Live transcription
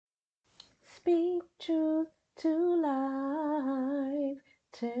Speak truth to life.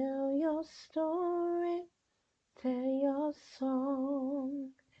 Tell your story. Tell your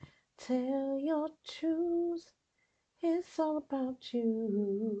song. Tell your truth. It's all about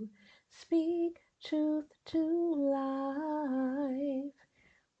you. Speak truth to life.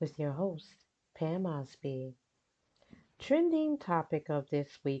 With your host, Pam Osby. Trending topic of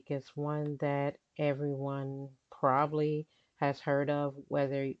this week is one that everyone probably has heard of,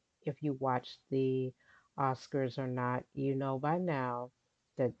 whether if you watch the Oscars or not. You know by now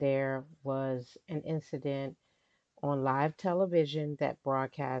that there was an incident on live television that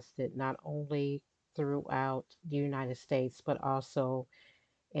broadcasted not only throughout the United States but also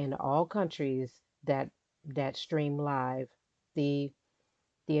in all countries that stream live the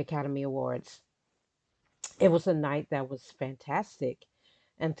the Academy Awards. It was a night that was fantastic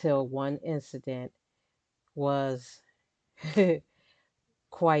until one incident was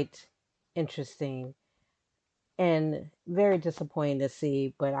quite interesting and very disappointing to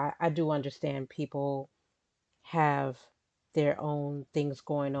see. But I do understand people have their own things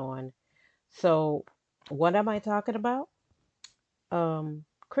going on. So, what am I talking about?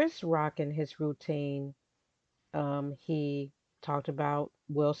 Chris Rock and his routine. He talked about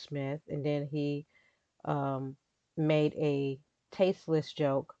Will Smith, and then he um, made a tasteless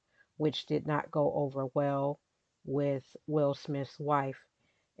joke, which did not go over well with Will Smith's wife.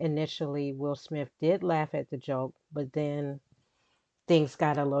 Initially, Will Smith did laugh at the joke, but then things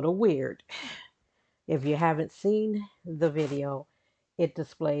got a little weird. If you haven't seen the video, it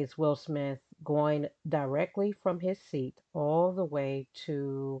displays Will Smith going directly from his seat all the way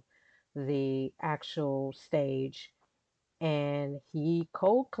to the actual stage, and he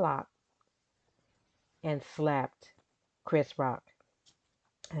cold clocked and slapped Chris Rock.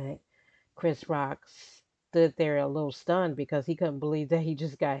 And Chris Rock stood there a little stunned because he couldn't believe that he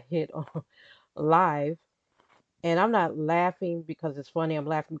just got hit on live. And I'm not laughing because it's funny. I'm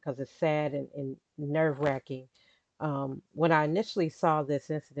laughing because it's sad and nerve wracking. When I initially saw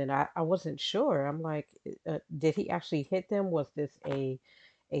this incident, I wasn't sure. I'm like, did he actually hit them? Was this a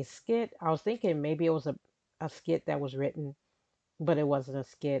skit? I was thinking maybe it was a skit that was written, but it wasn't a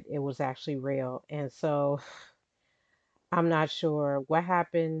skit. It was actually real. And so I'm not sure what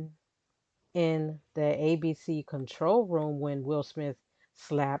happened in the ABC control room when Will Smith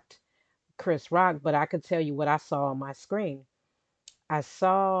slapped Chris Rock, but I could tell you what I saw on my screen. I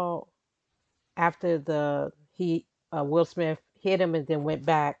saw after the he Will Smith hit him and then went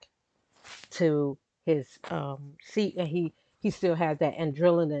back to his seat, and he still had that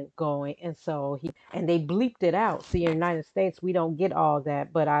adrenaline going, and so he and they bleeped it out. See, in the United States we don't get all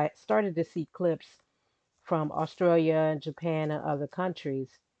that, but I started to see clips from Australia and Japan and other countries,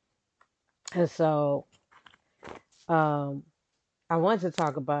 and so um I wanted to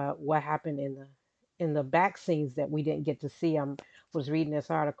talk about what happened in the back scenes that we didn't get to see. I was reading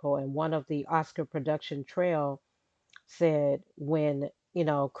this article, and one of the Oscar production trail said when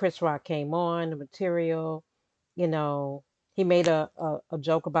Chris Rock came on the material, you know, he made a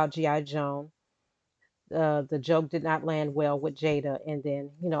joke about GI Joe. The joke did not land well with Jada, and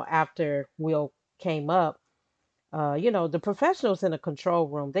then after Will came up, the professionals in the control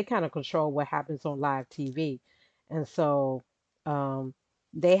room, they kind of control what happens on live TV. And so um,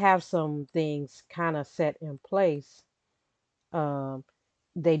 they have some things kind of set in place. Um,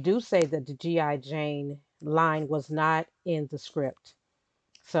 they do say that the G.I. Jane line was not in the script.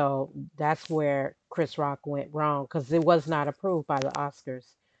 So that's where Chris Rock went wrong because it was not approved by the Oscars.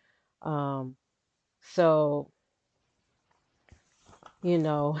 Um, so, you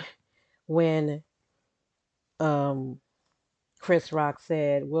know, when um, Chris Rock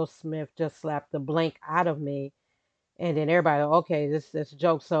said Will Smith just slapped the blank out of me, and then everybody, okay, this a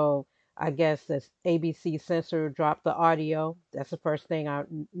joke. So I guess this ABC censor dropped the audio. That's the first thing I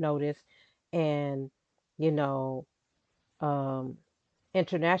noticed, and you know, um,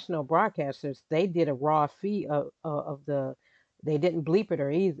 international broadcasters, they did a raw feed of the. They didn't bleep it or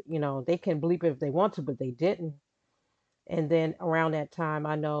either. They can bleep it if they want to, but they didn't. And then around that time,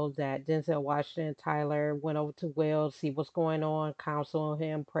 I know that Denzel Washington and Tyler went over to Will, see what's going on, counsel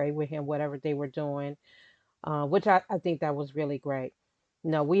him, pray with him, whatever they were doing, which I think that was really great.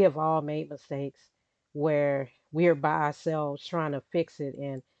 We have all made mistakes where we're by ourselves trying to fix it.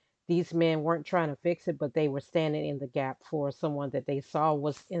 And these men weren't trying to fix it, but they were standing in the gap for someone that they saw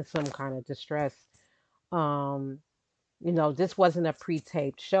was in some kind of distress. Um, this wasn't a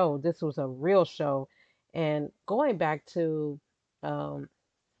pre-taped show. This was a real show. And going back to um,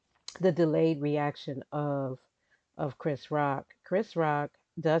 the delayed reaction of Chris Rock. Chris Rock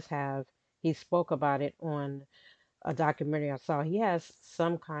does have, he spoke about it on a documentary I saw, he has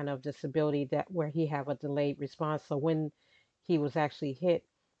some kind of disability that where he have a delayed response. So when he was actually hit,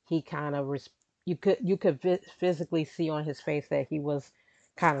 he kind of you could physically see on his face that he was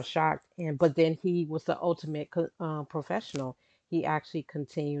kind of shocked. And but then he was the ultimate professional. He actually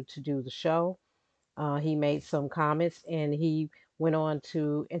continued to do the show. He made some comments and he went on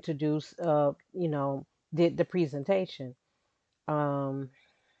to introduce, did the presentation. Um,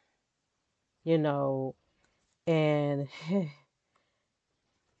 you know, and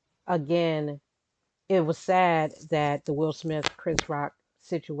again, it was sad that the Will Smith Chris Rock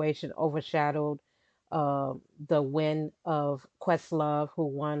situation overshadowed uh, the win of Questlove, who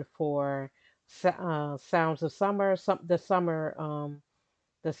won for Sounds of Summer, the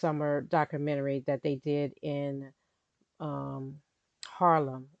summer documentary that they did in um,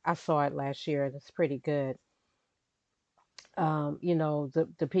 Harlem. I saw it last year, and it's pretty good.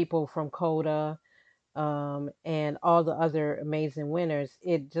 The people from Coda, and all the other amazing winners.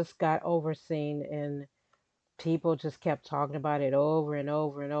 It just got overseen, and people just kept talking about it over and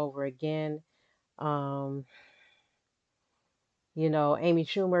over and over again. Um, Amy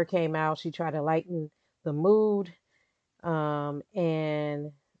Schumer came out. She tried to lighten the mood,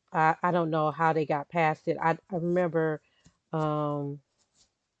 and I don't know how they got past it. I remember, um,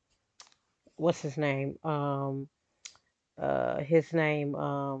 what's his name? His name,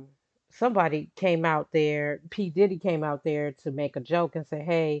 somebody came out there, P. Diddy came out there to make a joke and say,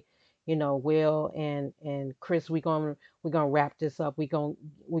 hey, Will and Chris, we gonna wrap this up. We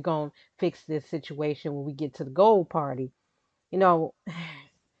gonna fix this situation when we get to the gold party. You know,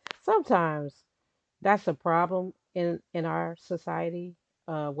 sometimes that's a problem in our society,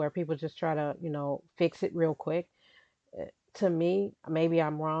 where people just try to, fix it real quick. uh, to me, maybe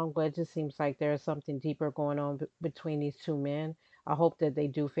I'm wrong, but it just seems like there's something deeper going on between these two men. I hope that they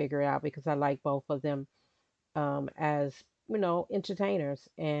do figure it out because I like both of them, as entertainers.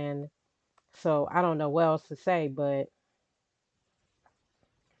 And so I don't know what else to say, but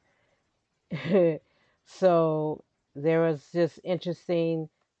so there was just interesting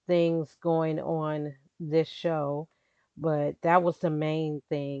things going on this show, but that was the main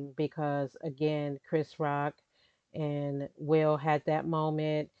thing because again, Chris Rock and Will had that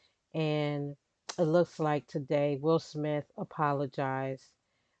moment, and it looks like today Will Smith apologized.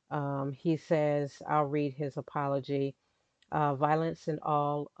 He says, I'll read his apology. Violence in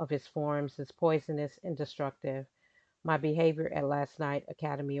all of its forms is poisonous and destructive. My behavior at last night's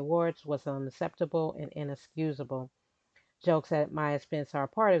Academy Awards was unacceptable and inexcusable. Jokes at my expense are a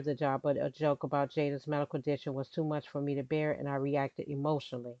part of the job, but a joke about Jada's medical condition was too much for me to bear, and I reacted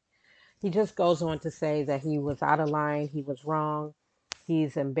emotionally. He just goes on to say that he was out of line, he was wrong,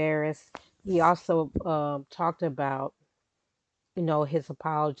 he's embarrassed. He also talked about, his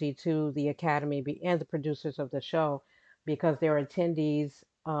apology to the Academy and the producers of the show because there are attendees,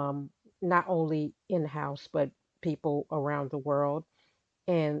 not only in house, but people around the world.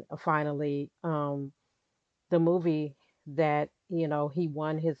 And finally, the movie that he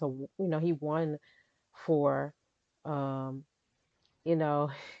won for, um, you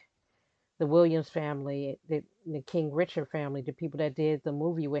know, the Williams family, the King Richard family, the people that did the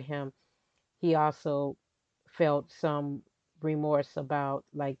movie with him. He also felt some remorse about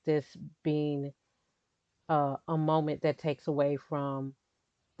like this being a moment that takes away from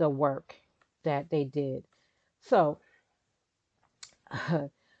the work that they did. So,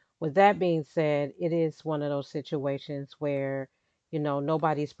 with that being said, it is one of those situations where,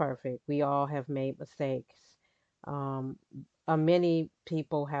 nobody's perfect. We all have made mistakes. Um, Many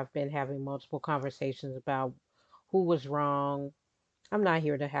people have been having multiple conversations about who was wrong. I'm not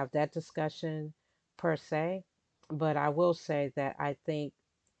here to have that discussion per se, but I will say that I think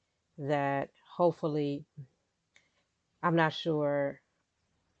that hopefully, I'm not sure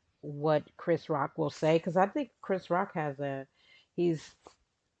what Chris Rock will say because I think Chris Rock he's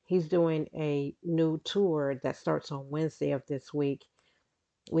he's doing a new tour that starts on Wednesday of this week.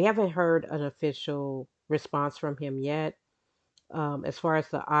 We haven't heard an official response from him yet. As far as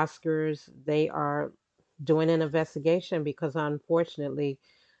the Oscars, they are doing an investigation because unfortunately,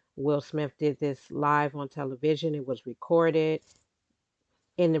 Will Smith did this live on television. It was recorded.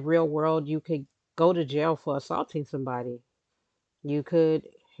 In the real world, you could go to jail for assaulting somebody. You could,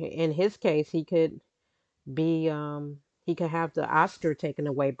 in his case, he could have the Oscar taken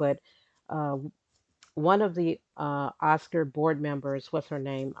away. But uh, one of the Oscar board members, what's her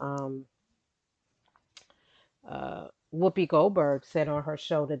name? Whoopi Goldberg said on her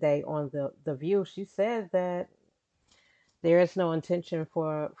show today on the View. She said that there is no intention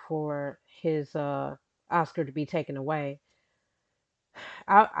for his Oscar to be taken away.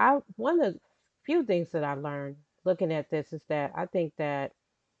 I one of the few things that I learned. looking at this is that I think that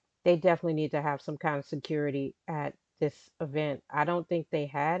they definitely need to have some kind of security at this event. I don't think they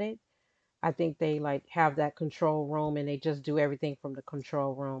had it. I think they like have that control room and they just do everything from the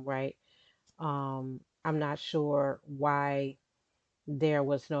control room, right? I'm not sure why there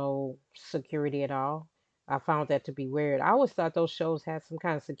was no security at all. I found that to be weird. I always thought those shows had some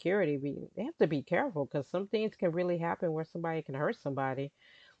kind of security. They have to be careful because some things can really happen where somebody can hurt somebody.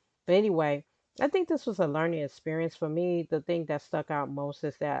 But anyway, I think this was a learning experience for me. The thing that stuck out most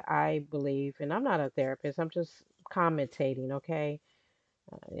is that I believe, and I'm not a therapist, I'm just commentating, okay?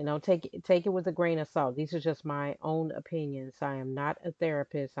 Take it with a grain of salt. These are just my own opinions. I am not a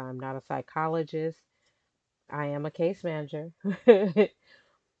therapist. I'm not a psychologist. I am a case manager.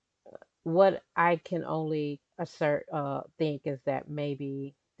 What I can only think is that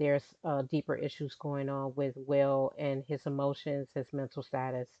maybe there's deeper issues going on with Will and his emotions, his mental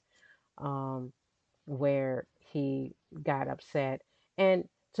status, um, where he got upset. And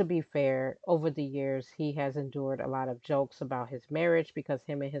to be fair, over the years, he has endured a lot of jokes about his marriage because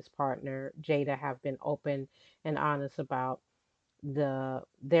him and his partner, Jada, have been open and honest about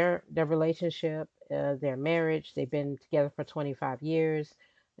their relationship, their marriage. They've been together for 25 years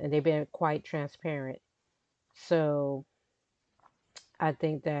and they've been quite transparent. So I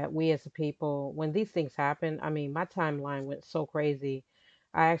think that we as a people, when these things happen, I mean, my timeline went so crazy.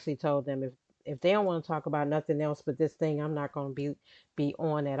 I actually told them if they don't want to talk about nothing else but this thing, I'm not going to be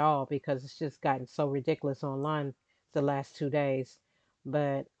on at all because it's just gotten so ridiculous online the last 2 days.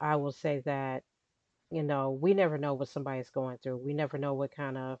 But I will say that, we never know what somebody's going through. We never know what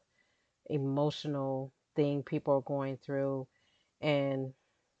kind of emotional thing people are going through. And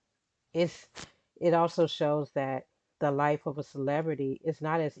it's it also shows that the life of a celebrity is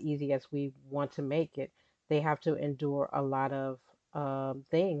not as easy as we want to make it. They have to endure a lot of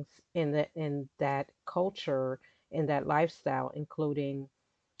things in that culture, in that lifestyle, including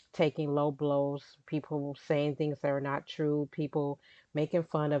taking low blows, people saying things that are not true, people making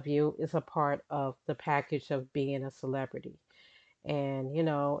fun of you is a part of the package of being a celebrity. And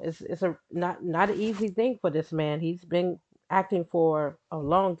it's a not an easy thing for this man. He's been acting for a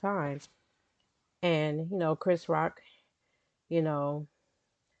long time. And Chris Rock, you know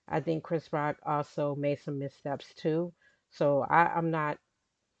I think Chris Rock also made some missteps too. So I'm not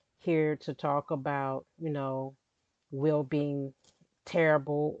here to talk about Will being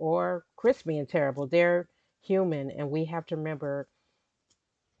terrible or Chris being terrible. They're human, and we have to remember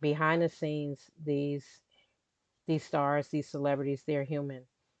behind the scenes, these stars, these celebrities, they're human.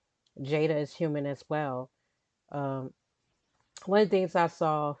 Jada is human as well. um, One of the things I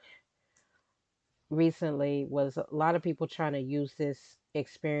saw recently was a lot of people trying to use this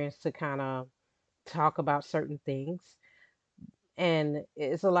experience to kind of talk about certain things, and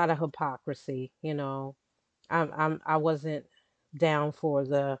it's a lot of hypocrisy. I wasn't down for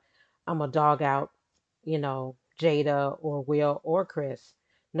the I'm a dog out, Jada or Will or Chris.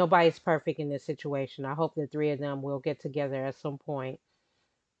 Nobody's perfect in this situation. I hope the three of them will get together at some point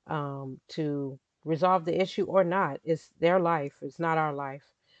to resolve the issue or not. It's their life. It's not our life.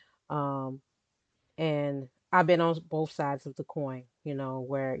 Um, and I've been on both sides of the coin,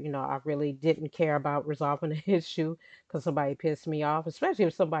 where I really didn't care about resolving the issue because somebody pissed me off, especially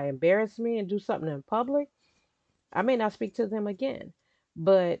if somebody embarrassed me and do something in public. I may not speak to them again.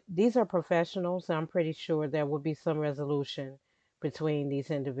 But these are professionals, and I'm pretty sure there will be some resolution between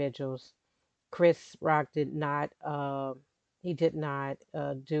these individuals. Chris Rock did not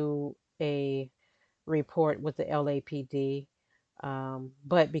do a report with the LAPD.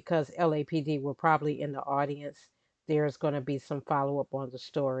 But because LAPD were probably in the audience, there's going to be some follow up on the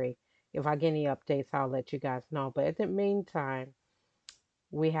story. If I get any updates, I'll let you guys know. But in the meantime,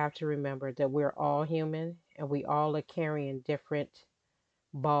 we have to remember that we're all human and we all are carrying different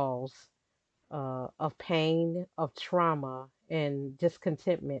balls of pain, of trauma, and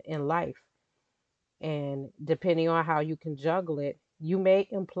discontentment in life. And depending on how you can juggle it, you may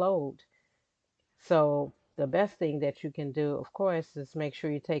implode. So the best thing that you can do, of course, is make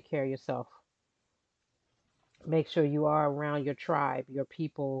sure you take care of yourself. Make sure you are around your tribe, your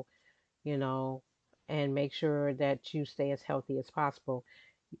people, you know, and make sure that you stay as healthy as possible.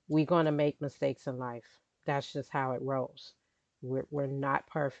 We're going to make mistakes in life. That's just how it rolls. We're not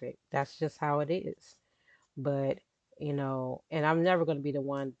perfect. That's just how it is. But, and I'm never going to be the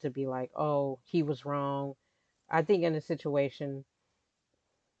one to be like, oh, he was wrong. I think in a situation,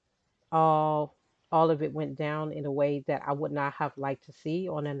 all all of it went down in a way that I would not have liked to see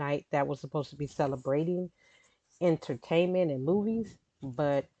on a night that was supposed to be celebrating entertainment and movies.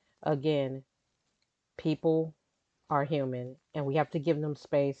 But again, people are human and we have to give them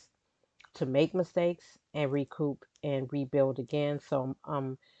space. to make mistakes and recoup and rebuild again. So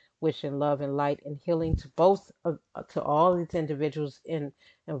I'm wishing love and light and healing to both to all these individuals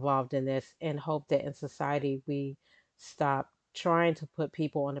involved in this, and hope that in society we stop trying to put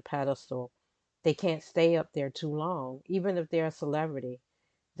people on a pedestal. They can't stay up there too long, even if they're a celebrity.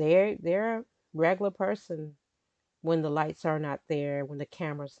 They're a regular person when the lights are not there, when the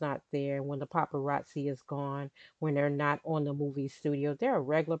camera's not there, when the paparazzi is gone, when they're not on the movie studio. They're a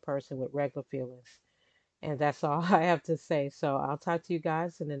regular person with regular feelings. And that's all I have to say. So I'll talk to you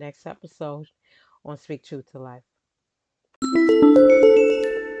guys in the next episode on Speak Truth to Life.